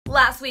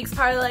Last week's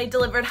parlay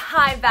delivered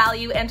high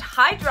value and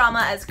high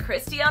drama as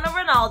Cristiano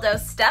Ronaldo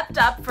stepped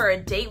up for a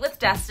date with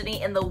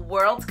destiny in the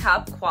World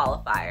Cup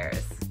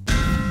qualifiers.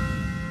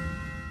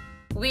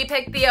 We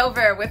picked the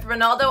over with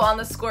Ronaldo on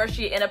the score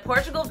sheet in a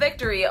Portugal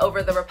victory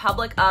over the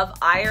Republic of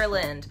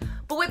Ireland.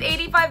 But with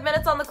 85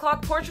 minutes on the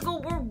clock, Portugal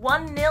were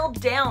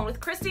 1-0 down, with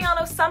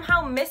Cristiano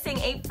somehow missing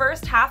a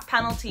first half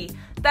penalty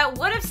that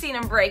would have seen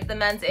him break the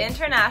men's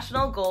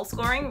international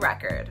goal-scoring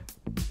record.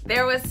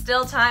 There was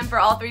still time for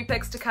all three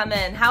picks to come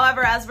in.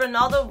 However, as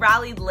Ronaldo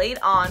rallied late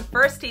on,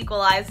 first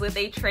equalized with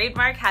a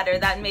trademark header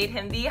that made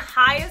him the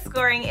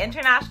highest-scoring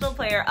international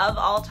player of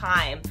all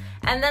time,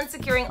 and then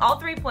securing all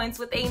 3 points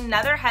with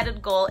another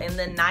headed goal in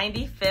the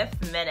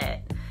 95th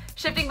minute.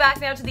 Shifting back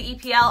now to the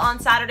EPL, on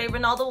Saturday,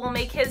 Ronaldo will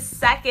make his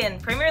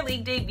second Premier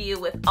League debut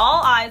with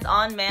all eyes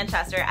on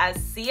Manchester as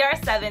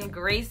CR7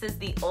 graces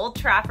the Old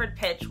Trafford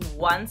pitch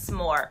once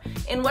more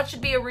in what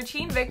should be a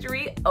routine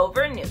victory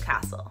over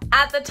Newcastle.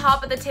 At the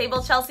top of the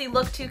table, Chelsea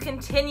look to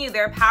continue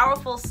their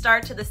powerful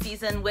start to the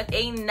season with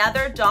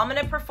another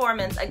dominant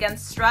performance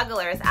against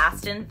strugglers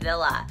Aston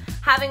Villa.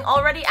 Having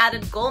already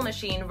added goal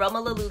machine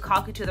Romelu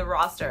Lukaku to the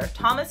roster,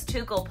 Thomas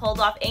Tuchel pulled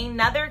off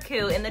another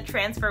coup in the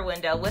transfer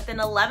window with an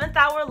 11th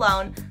hour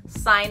loan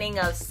signing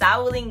of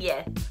Saul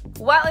Niguez.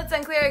 While it's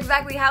unclear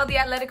exactly how the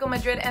Atletico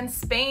Madrid and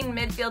Spain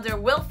midfielder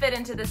will fit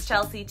into this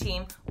Chelsea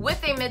team,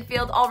 with a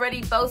midfield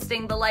already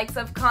boasting the likes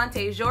of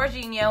Conte,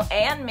 Jorginho,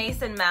 and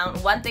Mason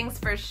Mount, one thing's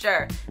for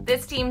sure,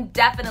 this team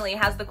definitely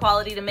has the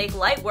quality to make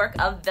light work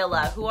of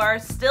Villa, who are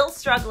still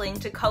struggling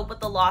to cope with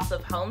the loss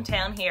of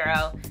hometown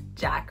hero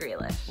Jack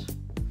Grealish.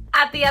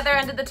 At the other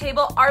end of the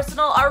table,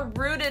 Arsenal are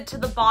rooted to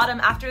the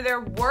bottom after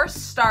their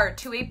worst start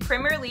to a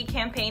Premier League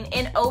campaign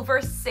in over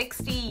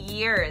 60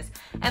 years,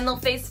 and they'll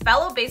face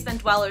fellow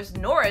basement dwellers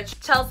Norwich.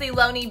 Chelsea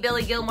loanee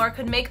Billy Gilmour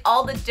could make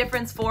all the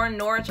difference for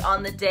Norwich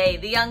on the day.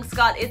 The young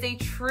Scot is a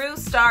true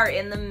star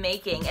in the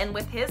making, and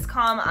with his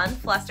calm,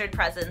 unflustered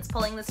presence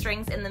pulling the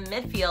strings in the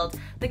midfield,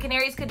 the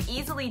Canaries could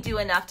easily do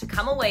enough to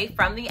come away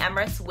from the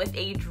Emirates with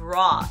a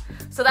draw.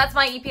 So that's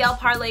my EPL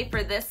parlay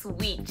for this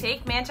week.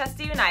 Take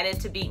Manchester United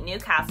to beat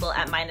Newcastle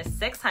at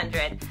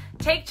 -600,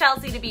 take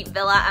Chelsea to beat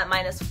Villa at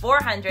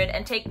 -400,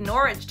 and take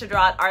Norwich to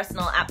draw at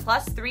Arsenal at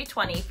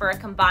 +320 for a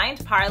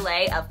combined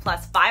parlay of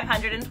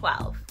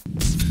 +512.